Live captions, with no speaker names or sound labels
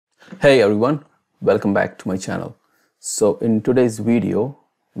Hey everyone, welcome back to my channel. So in today's video,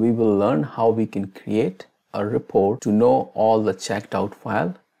 we will learn how we can create a report to know all the checked out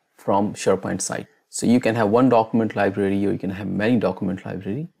file from SharePoint site. So you can have one document library or you can have many document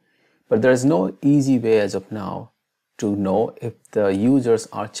library, but there is no easy way as of now to know if the users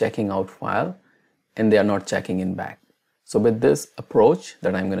are checking out file and they are not checking in back. So with this approach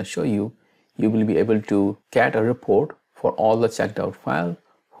that I'm going to show you, you will be able to get a report for all the checked out file,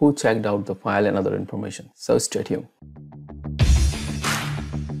 who checked out the file and other information. So stay tuned.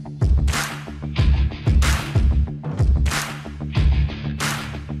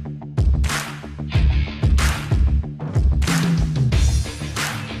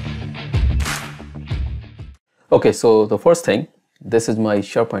 Okay, so the first thing, this is my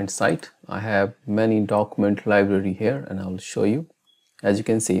SharePoint site. I have many document library here and I will show you, as you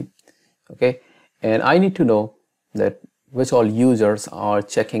can see. Okay, and I need to know that which all users are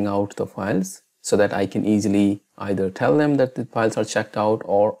checking out the files so that I can easily either tell them that the files are checked out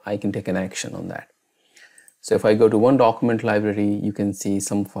or I can take an action on that. So if I go to one document library, you can see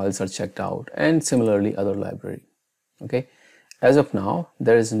some files are checked out, and similarly other library. Okay, as of now,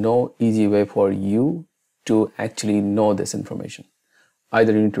 there is no easy way for you to actually know this information.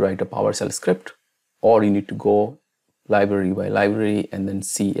 Either you need to write a PowerShell script or you need to go library by library and then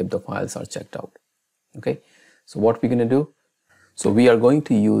see if the files are checked out. Okay, so what we're going to do, so we are going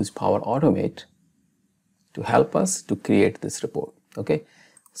to use Power Automate to help us to create this report. Okay,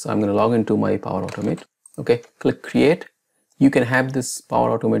 so I'm going to log into my Power Automate. Okay, click create. You can have this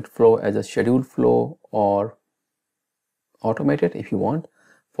Power Automate flow as a scheduled flow or automated if you want.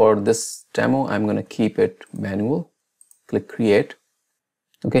 For this demo, I'm going to keep it manual. Click create.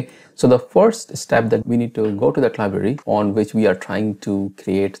 Okay, so the first step that we need to go to that library on which we are trying to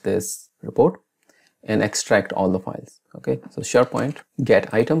create this report and extract all the files. Okay, so SharePoint,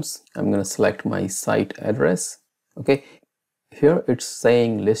 get items. I'm going to select my site address. Okay, here it's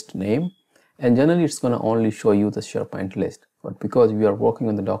saying list name, and generally it's going to only show you the SharePoint list. But because we are working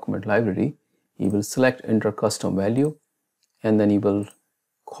on the document library, you will select enter custom value, and then you will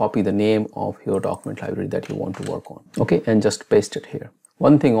copy the name of your document library that you want to work on. Okay, and just paste it here.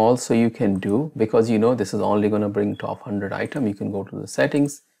 One thing also you can do, because you know this is only going to bring top 100 item, you can go to the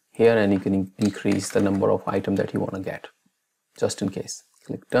settings here and you can increase the number of items that you want to get, just in case.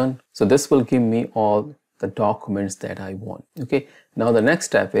 Click done. So this will give me all the documents that I want. Okay, now the next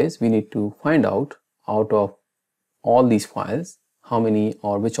step is we need to find out of all these files how many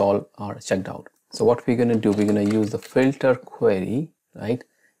or which all are checked out. So what we're going to do, we're going to use the filter query, right?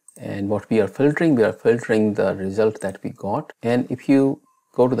 And what we are filtering the result that we got. And if you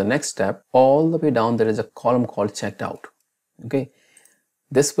go to the next step, all the way down there is a column called checked out. Okay,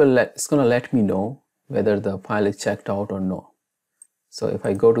 this will it's going to let me know whether the file is checked out or no. So if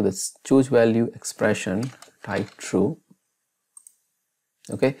I go to this choose value expression, type true.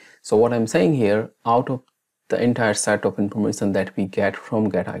 Okay, so what I'm saying here, out of the entire set of information that we get from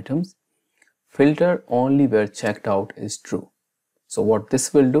get items, filter only where checked out is true. So what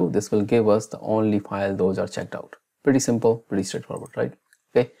this will do, this will give us the only file those are checked out. Pretty simple, pretty straightforward, right?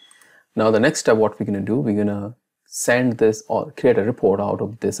 Okay, now the next step, what we're going to do, we're going to send this or create a report out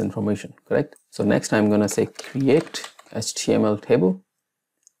of this information, correct? So next I'm going to say create HTML table,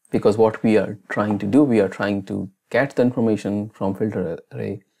 because what we are trying to do, we are trying to get the information from filter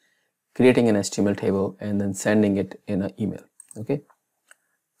array, creating an HTML table and then sending it in an email. Okay,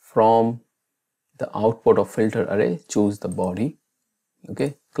 from the output of filter array, choose the body.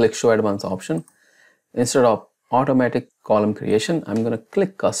 Okay, click show advanced option. Instead of automatic column creation, I'm going to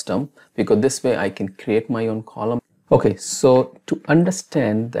click custom, because this way I can create my own column. Okay, so to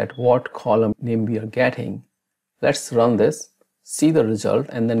understand that what column name we are getting, let's run this, see the result,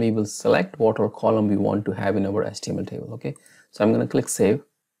 and then we will select what our column we want to have in our HTML table. Okay, so I'm going to click save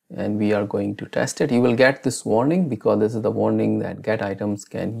and we are going to test it. You will get this warning because this is the warning that get items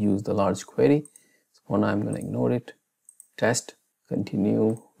can use the large query. So for now I'm going to ignore it. Test,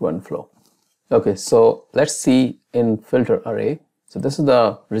 continue, run flow. Okay, so let's see in filter array. So this is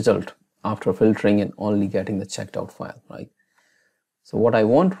the result after filtering and only getting the checked out file, right? So what I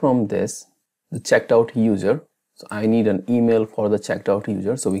want from this, the checked out user. So I need an email for the checked out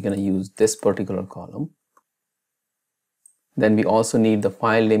user. So we're going to use this particular column. Then we also need the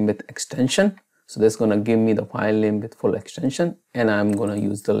file name with extension. So this is going to give me the file name with full extension, and I'm going to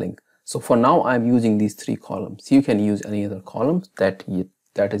use the link. So for now, I'm using these three columns. You can use any other columns that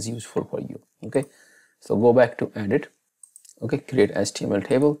is useful for you. Okay, so go back to edit. Okay, create HTML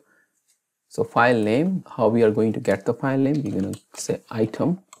table. So file name, how we are going to get the file name, we're going to say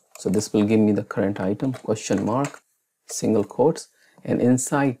item. So this will give me the current item, question mark, single quotes, and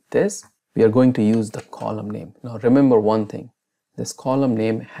inside this we are going to use the column name. Now remember one thing, this column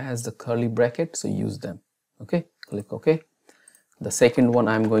name has the curly bracket, so use them. Okay, click OK. The second one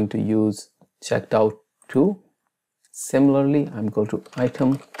I'm going to use checked out to. Similarly, I'm going to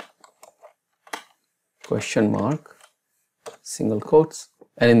item question mark single quotes,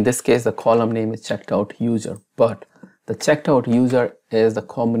 and in this case the column name is checked out user, but the checked out user is the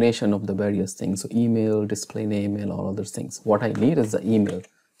combination of the various things, so email, display name, and all other things. What I need is the email,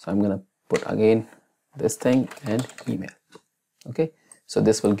 so I'm going to put again this thing and email. Okay, so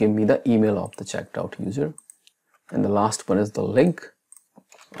this will give me the email of the checked out user. And the last one is the link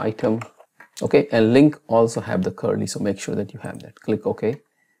item. Okay, and link also have the curly, so make sure that you have that. Click OK,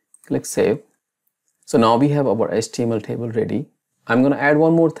 click save. So now we have our HTML table ready. I'm going to add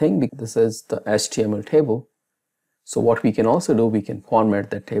one more thing because this is the HTML table. So what we can also do, we can format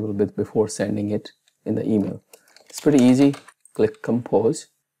that table before sending it in the email. It's pretty easy. Click compose,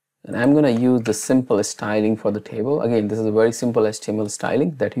 and I'm going to use the simple styling for the table. Again, this is a very simple HTML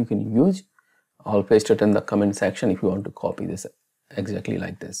styling that you can use. I'll paste it in the comment section if you want to copy this exactly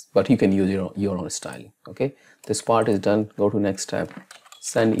like this, but you can use your own styling. Okay, this part is done. Go to next tab,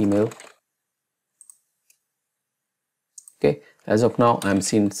 send email. Okay, as of now I'm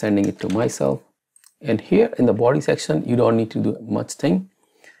sending it to myself, and here in the body section you don't need to do much thing.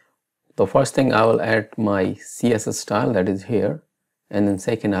 The first thing, I will add my CSS style that is here, and then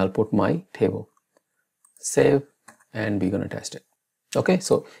second I'll put my table. Save, and we're going to test it. Okay,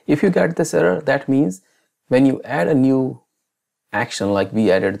 so if you get this error, that means when you add a new action, like we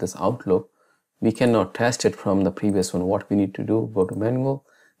added this Outlook, we cannot test it from the previous one. What we need to do, go to manual,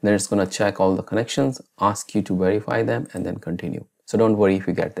 then it's going to check all the connections, ask you to verify them, and then continue. So don't worry if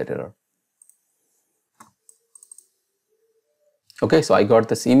you get that error. Okay, so I got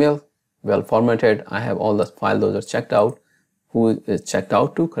this email, well formatted. I have all the files, those are checked out. Who is checked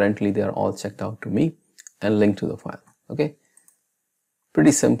out to? Currently they are all checked out to me, and linked to the file. Okay,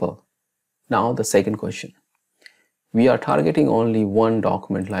 pretty simple. Now the second question. We are targeting only one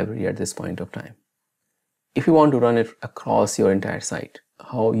document library at this point of time. If you want to run it across your entire site,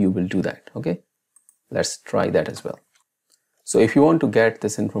 how you will do that? Okay, let's try that as well. So if you want to get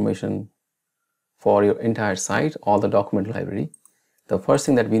this information for your entire site, all the document library, the first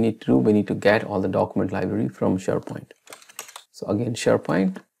thing that we need to do, we need to get all the document library from SharePoint. So again,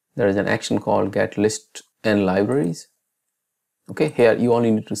 SharePoint, there is an action called get list and libraries. Okay, here you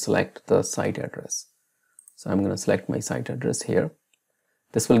only need to select the site address. So I'm going to select my site address here.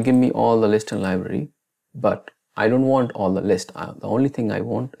 This will give me all the list and library, but I don't want all the list. The only thing I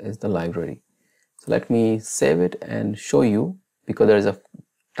want is the library. So let me save it and show you, because there is a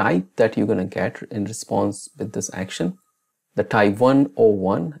type that you're going to get in response with this action. The type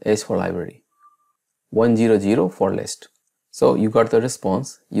 101 is for library, 100 for list. So you got the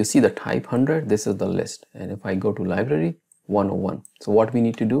response. You see the type 100, this is the list. And if I go to library, 101. So what we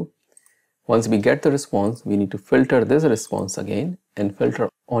need to do, once we get the response, we need to filter this response again and filter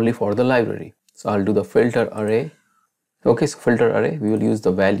only for the library. So I'll do the filter array. Okay, so filter array, we will use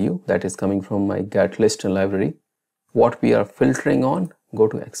the value that is coming from my get list and library. What we are filtering on, go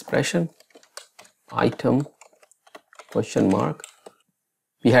to expression, item, question mark.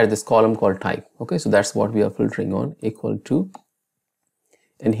 We had this column called type. Okay, so that's what we are filtering on, equal to.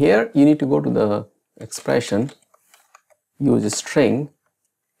 And here you need to go to the expression, use a string,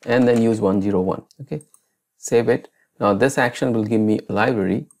 and then use 101. Okay, save it. Now this action will give me a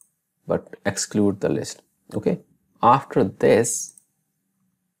library, but exclude the list. Okay, after this,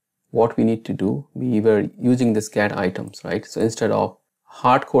 what we need to do, we were using this get items, right? So instead of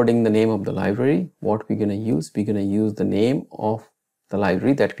hard coding the name of the library, what we're going to use, we're going to use the name of the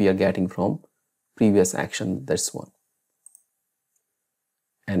library that we are getting from previous action, this one.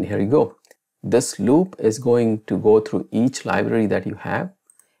 And here you go. This loop is going to go through each library that you have,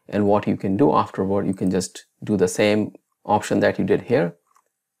 and what you can do afterward, you can just do the same option that you did here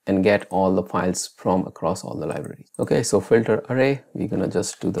and get all the files from across all the libraries. Okay, so filter array, we're gonna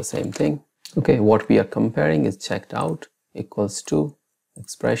just do the same thing. Okay, what we are comparing is checked out equals to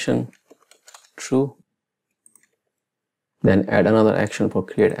expression true. Then add another action for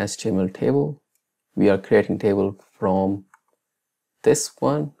create HTML table. We are creating table from this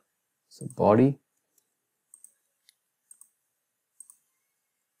one, so body.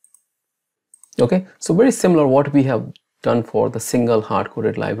 Okay, so very similar what we have done for the single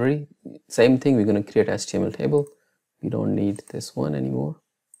hard-coded library. Same thing, we're going to create HTML table. We don't need this one anymore.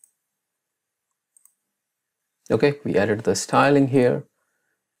 Okay, we added the styling here.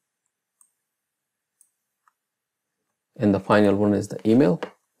 And the final one is the email.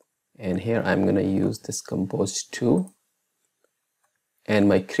 And here I'm going to use this compose to. and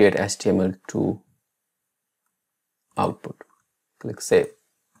my create HTML to output. Click save.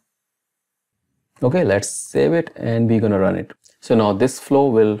 Okay, let's save it and we're gonna run it. So now this flow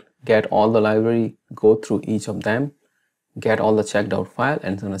will get all the library, go through each of them, get all the checked out file,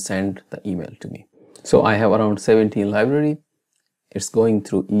 and it's gonna send the email to me. So I have around 17 library. It's going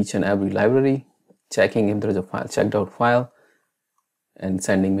through each and every library, checking if there's a file, checked out file, and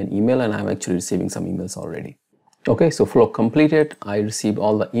sending me an email, and I'm actually receiving some emails already. Okay, so flow completed. I received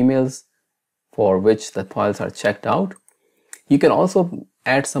all the emails for which the files are checked out. You can also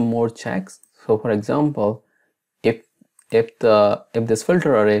add some more checks. So for example, if this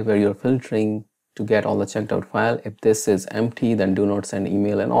filter array where you're filtering to get all the checked out file, if this is empty, then do not send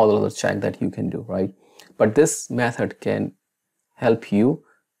email, and all other check that you can do, right? But this method can help you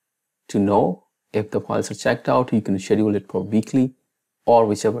to know if the files are checked out. You can schedule it for weekly or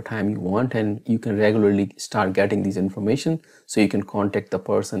whichever time you want, and you can regularly start getting these information so you can contact the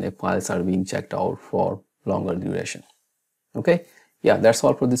person if files are being checked out for longer duration. Okay, yeah, that's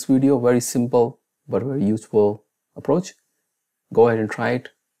all for this video. Very simple but very useful approach. Go ahead and try it.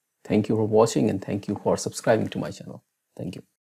 Thank you for watching, and thank you for subscribing to my channel. Thank you.